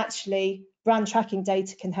 then actually brand tracking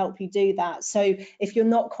data can help you do that. So if you're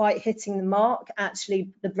not quite hitting the mark,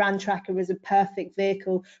 actually the brand tracker is a perfect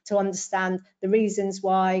vehicle to understand the reasons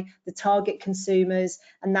why, the target consumers,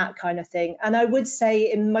 and that kind of thing. And I would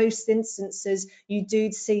say in most instances, you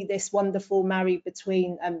do see this wonderful marry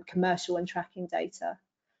between commercial and tracking data.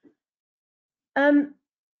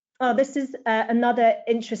 Oh, this is another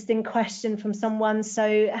interesting question from someone.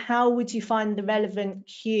 So how would you find the relevant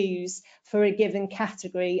cues for a given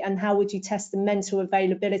category, and how would you test the mental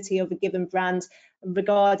availability of a given brand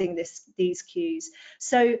regarding these cues?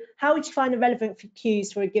 So how would you find the relevant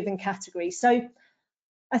cues for a given category? So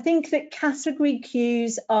I think that category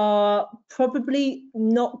cues are probably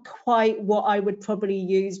not quite what I would probably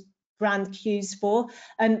use brand cues for,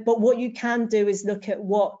 but what you can do is look at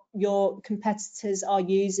what your competitors are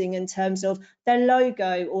using in terms of their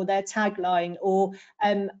logo or their tagline, or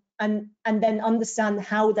and then understand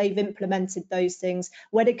how they've implemented those things,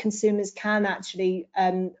 whether consumers can actually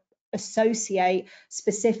associate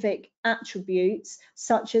specific attributes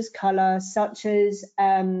such as color, such as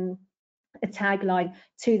a tagline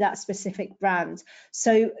to that specific brand.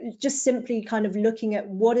 So just simply kind of looking at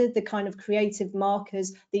what are the kind of creative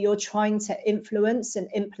markers that you're trying to influence and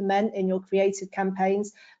implement in your creative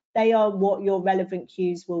campaigns. They are what your relevant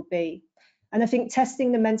cues will be. And I think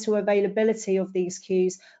testing the mental availability of these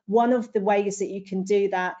cues, one of the ways that you can do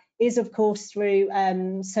that is of course through,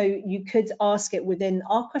 so you could ask it within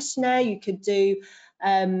our questionnaire, you could do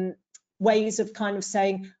ways of kind of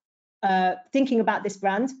saying, thinking about this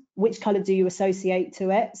brand, which colour do you associate to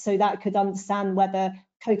it? So that could understand whether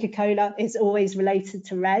Coca-Cola is always related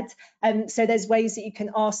to red. So there's ways that you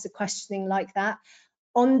can ask the questioning like that.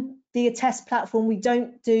 On the Attest platform, we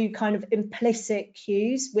don't do kind of implicit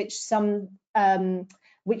cues, which some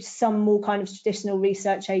more kind of traditional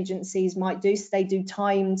research agencies might do. So they do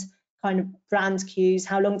timed kind of brand cues.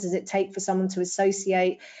 How long does it take for someone to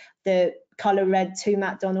associate the colour red to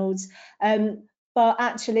McDonald's? But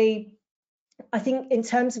actually, I think in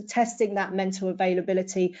terms of testing that mental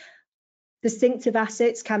availability, distinctive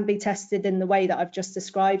assets can be tested in the way that I've just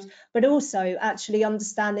described, but also actually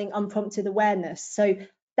understanding unprompted awareness. So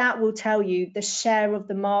that will tell you the share of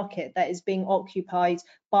the market that is being occupied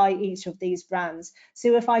by each of these brands.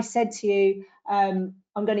 So if I said to you, I'm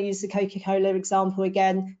going to use the Coca-Cola example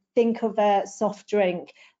again, think of a soft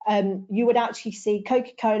drink. You would actually see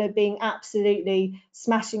Coca-Cola being absolutely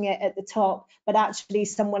smashing it at the top, but actually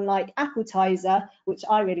someone like Appletiser, which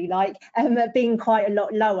I really like, being quite a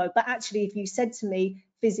lot lower. But actually, if you said to me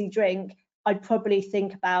fizzy drink, I'd probably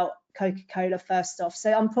think about Coca-Cola first off.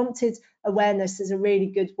 So unprompted awareness is a really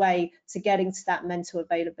good way to getting to that mental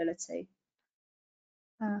availability.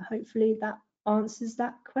 Hopefully that answers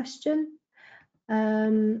that question.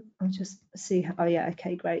 I'll just see. Oh yeah,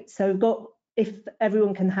 okay, great. So I've got, if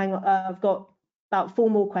everyone can hang on, I've got about 4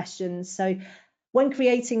 more questions. So when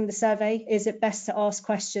creating the survey, is it best to ask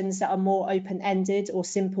questions that are more open-ended or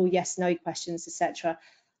simple yes/no questions, etc.?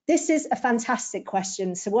 This is a fantastic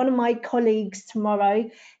question. So one of my colleagues tomorrow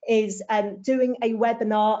is doing a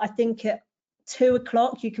webinar, I think at 2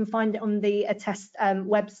 o'clock. You can find it on the Attest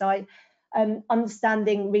website,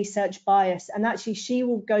 understanding research bias, and actually she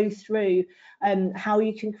will go through how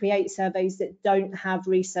you can create surveys that don't have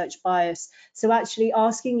research bias. So actually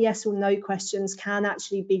asking yes or no questions can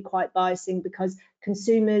actually be quite biasing, because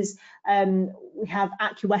consumers, we have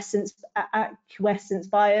acquiescence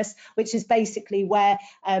bias, which is basically where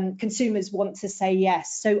consumers want to say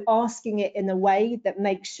yes. So asking it in a way that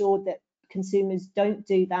makes sure that consumers don't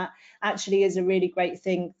do that actually is a really great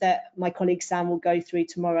thing that my colleague Sam will go through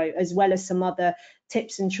tomorrow, as well as some other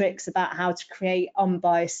tips and tricks about how to create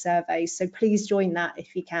unbiased surveys. So please join that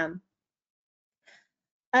if you can.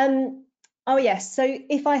 Oh yes, so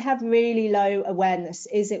if I have really low awareness,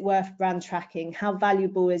 is it worth brand tracking? How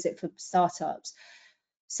valuable is it for startups?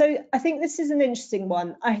 So I think this is an interesting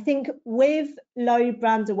one. I think with low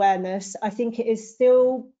brand awareness, I think it is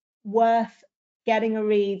still worth getting a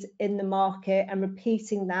read in the market and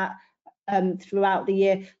repeating that throughout the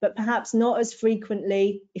year, but perhaps not as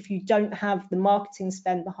frequently if you don't have the marketing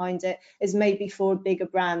spend behind it as maybe for a bigger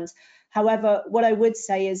brand. However, what I would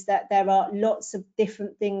say is that there are lots of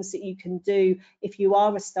different things that you can do if you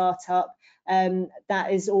are a startup.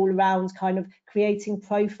 That is all around kind of creating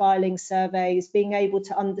profiling surveys, being able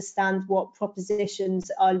to understand what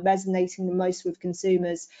propositions are resonating the most with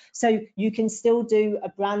consumers. So you can still do a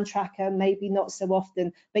brand tracker, maybe not so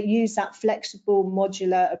often, but use that flexible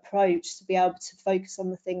modular approach to be able to focus on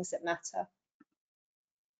the things that matter.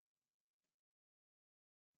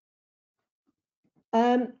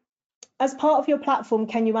 As part of your platform,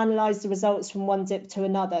 can you analyze the results from one dip to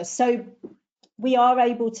another? So we are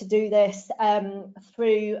able to do this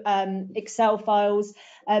through Excel files.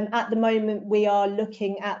 At the moment, we are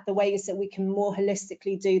looking at the ways that we can more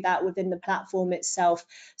holistically do that within the platform itself.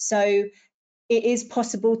 So it is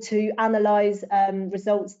possible to analyze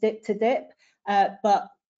results dip to dip, but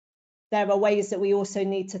there are ways that we also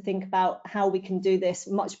need to think about how we can do this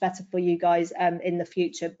much better for you guys in the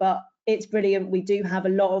future. But it's brilliant. We do have a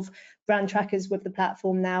lot of brand trackers with the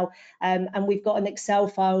platform now, and we've got an Excel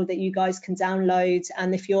file that you guys can download.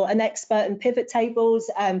 And if you're an expert in pivot tables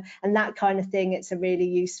and that kind of thing, it's a really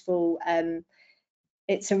useful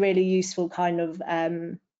kind of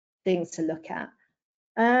thing to look at.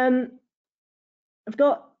 I've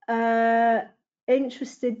got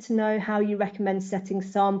interested to know how you recommend setting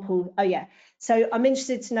sample. Oh yeah, so I'm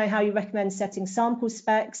interested to know how you recommend setting sample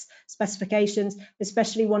specs, specifications,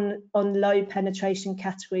 especially on low penetration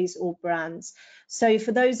categories or brands. So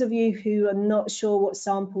for those of you who are not sure what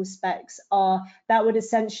sample specs are, that would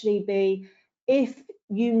essentially be if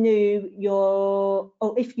you knew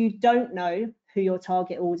or if you don't know who your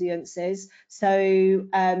target audience is. So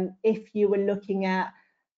if you were looking at,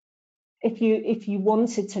 if you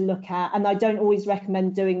wanted to look at, and I don't always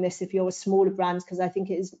recommend doing this if you're a smaller brand, because I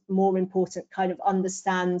think it is more important kind of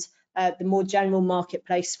understand the more general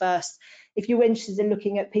marketplace first. If you're interested in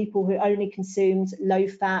looking at people who only consumed low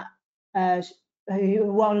fat, who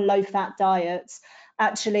were on low fat diets,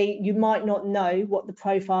 actually you might not know what the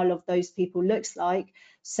profile of those people looks like.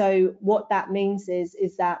 So what that means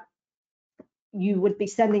is that you would be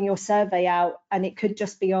sending your survey out and it could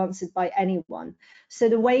just be answered by anyone. So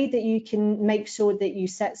the way that you can make sure that you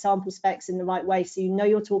set sample specs in the right way, so you know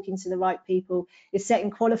you're talking to the right people, is setting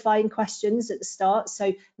qualifying questions at the start.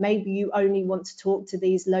 So maybe you only want to talk to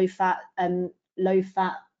these low fat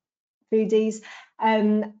foodies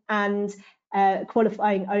and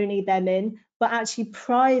qualifying only them in. But actually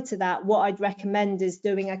prior to that, what I'd recommend is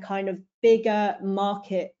doing a kind of bigger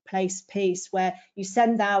marketplace piece where you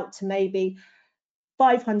send out to maybe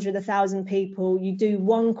 500, 1,000 people, you do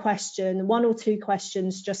one or two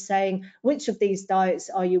questions, just saying, which of these diets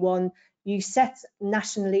are you on? You set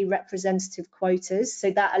nationally representative quotas, so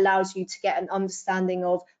that allows you to get an understanding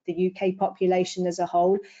of the UK population as a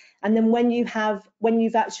whole. And then when you've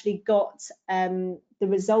actually got the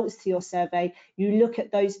results to your survey, you look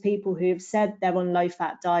at those people who have said they're on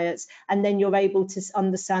low-fat diets, and then you're able to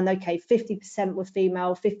understand, okay, 50% were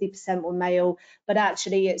female, 50% were male, but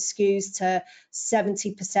actually it skews to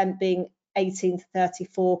 70% being 18 to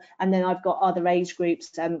 34, and then I've got other age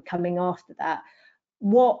groups coming after that.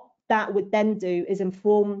 What that would then do is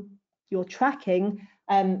inform your tracking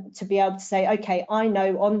to be able to say, okay, I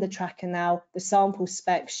know on the tracker now the sample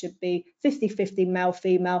spec should be 50-50 male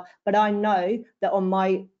female, but I know that on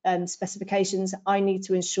my specifications I need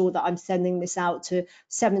to ensure that I'm sending this out to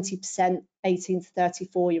 70% 18 to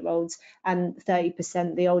 34 year olds and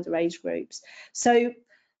 30% the older age groups. So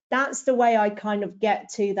that's the way I kind of get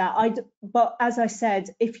to that. But as I said,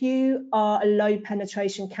 if you are a low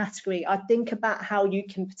penetration category, I think about how you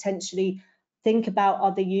can potentially think about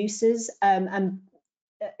other uses and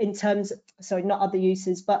in terms, sorry, not other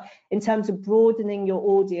uses, but in terms of broadening your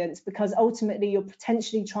audience, because ultimately you're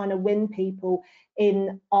potentially trying to win people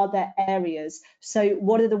in other areas. So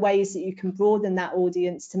what are the ways that you can broaden that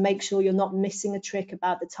audience to make sure you're not missing a trick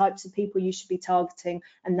about the types of people you should be targeting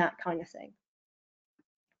and that kind of thing?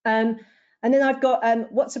 And then I've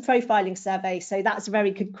got what's a profiling survey? So that's a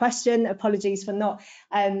very good question. Apologies for not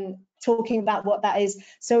talking about what that is.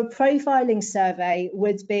 So a profiling survey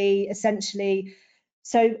would be essentially,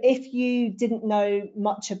 so if you didn't know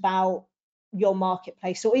much about your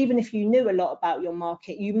marketplace, or even if you knew a lot about your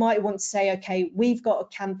market, you might want to say, okay, we've got a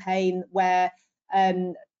campaign where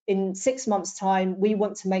in 6 months' time, we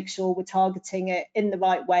want to make sure we're targeting it in the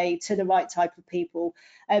right way to the right type of people.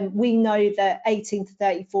 We know that 18 to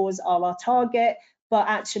 34s are our target, but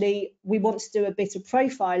actually we want to do a bit of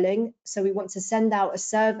profiling. So we want to send out a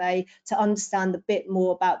survey to understand a bit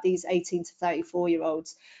more about these 18 to 34 year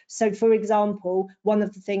olds. So for example, one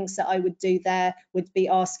of the things that I would do there would be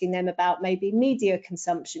asking them about maybe media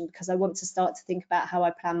consumption, because I want to start to think about how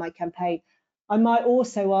I plan my campaign. I might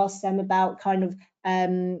also ask them about kind of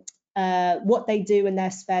what they do in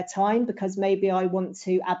their spare time, because maybe I want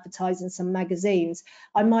to advertise in some magazines.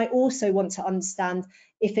 I might also want to understand,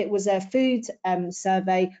 if it was a food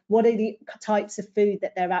survey, what are the types of food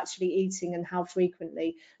that they're actually eating and how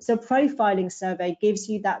frequently. So profiling survey gives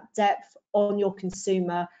you that depth on your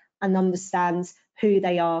consumer and understands who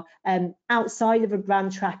they are. Outside of a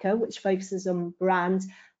brand tracker, which focuses on brand,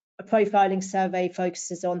 a profiling survey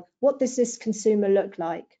focuses on what does this consumer look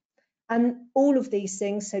like. And all of these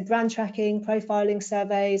things, so brand tracking, profiling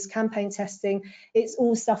surveys, campaign testing, it's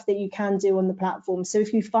all stuff that you can do on the platform. So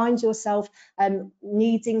if you find yourself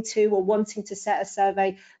needing to or wanting to set a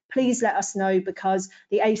survey, please let us know, because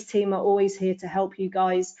the ACE team are always here to help you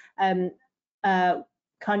guys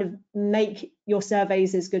kind of make your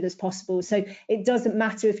surveys as good as possible. So it doesn't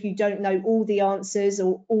matter if you don't know all the answers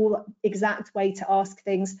or all exact way to ask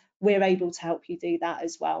things, we're able to help you do that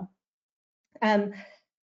as well.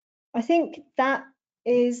 I think that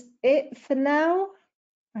is it for now.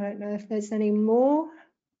 I don't know if there's any more.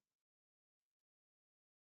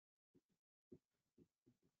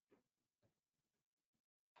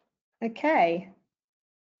 Okay,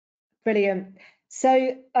 brilliant.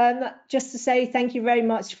 So just to say thank you very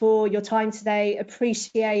much for your time today.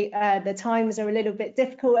 Appreciate the times are a little bit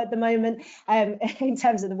difficult at the moment in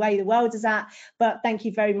terms of the way the world is at, but thank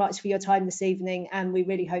you very much for your time this evening, and we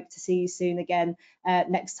really hope to see you soon again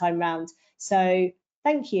next time round. So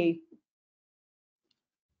thank you.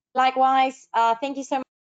 Likewise, thank you so much.